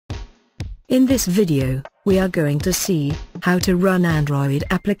In this video, we are going to see how to run Android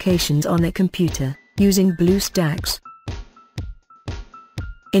applications on a computer using BlueStacks.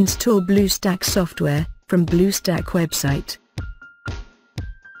 Install BlueStacks software from BlueStacks website.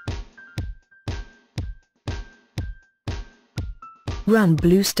 Run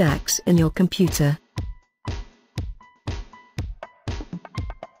BlueStacks in your computer.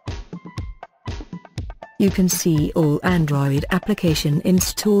 You can see all Android application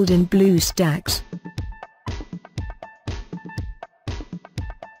installed in BlueStacks.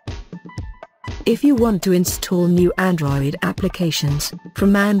 If you want to install new Android applications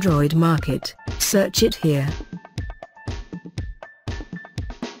from Android Market, search it here.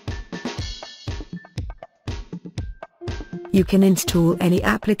 You can install any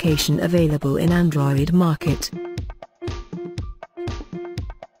application available in Android Market.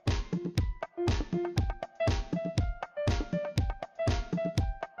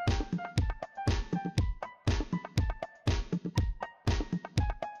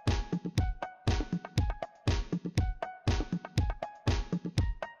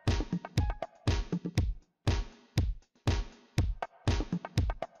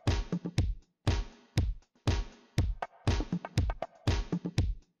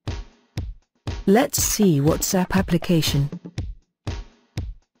 Let's see WhatsApp application.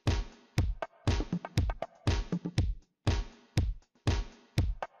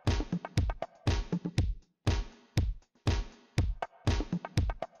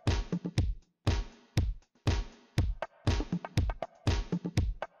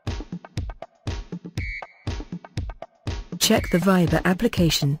 Check the Viber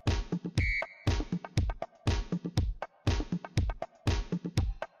application.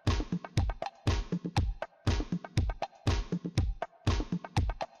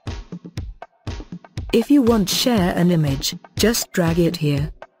 If you want to share an image, just drag it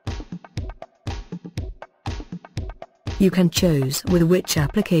here. You can choose with which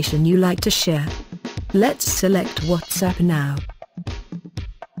application you like to share. Let's select WhatsApp now.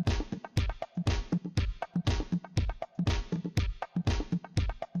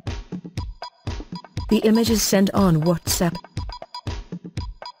 The image is sent on WhatsApp.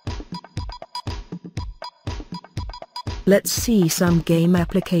 Let's see some game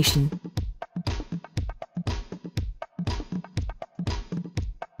application.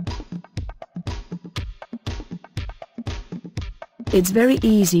 It's very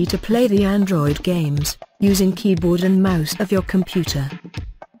easy to play the Android games using keyboard and mouse of your computer.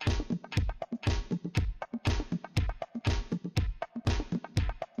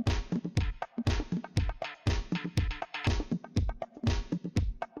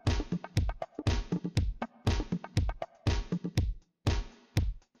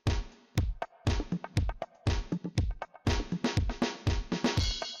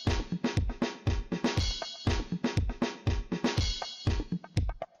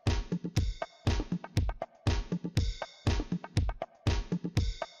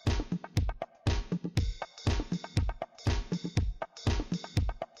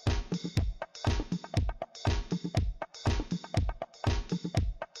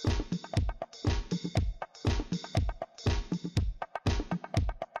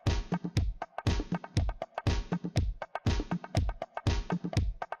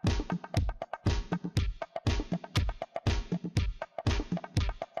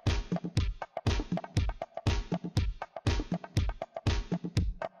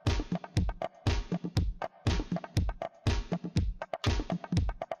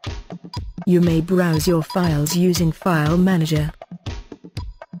 You may browse your files using File Manager.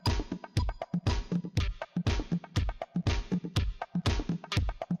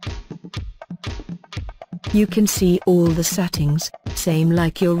 You can see all the settings, same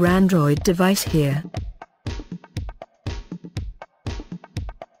like your Android device here.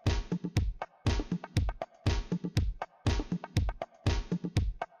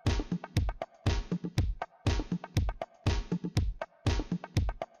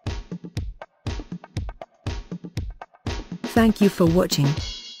 Thank you for watching.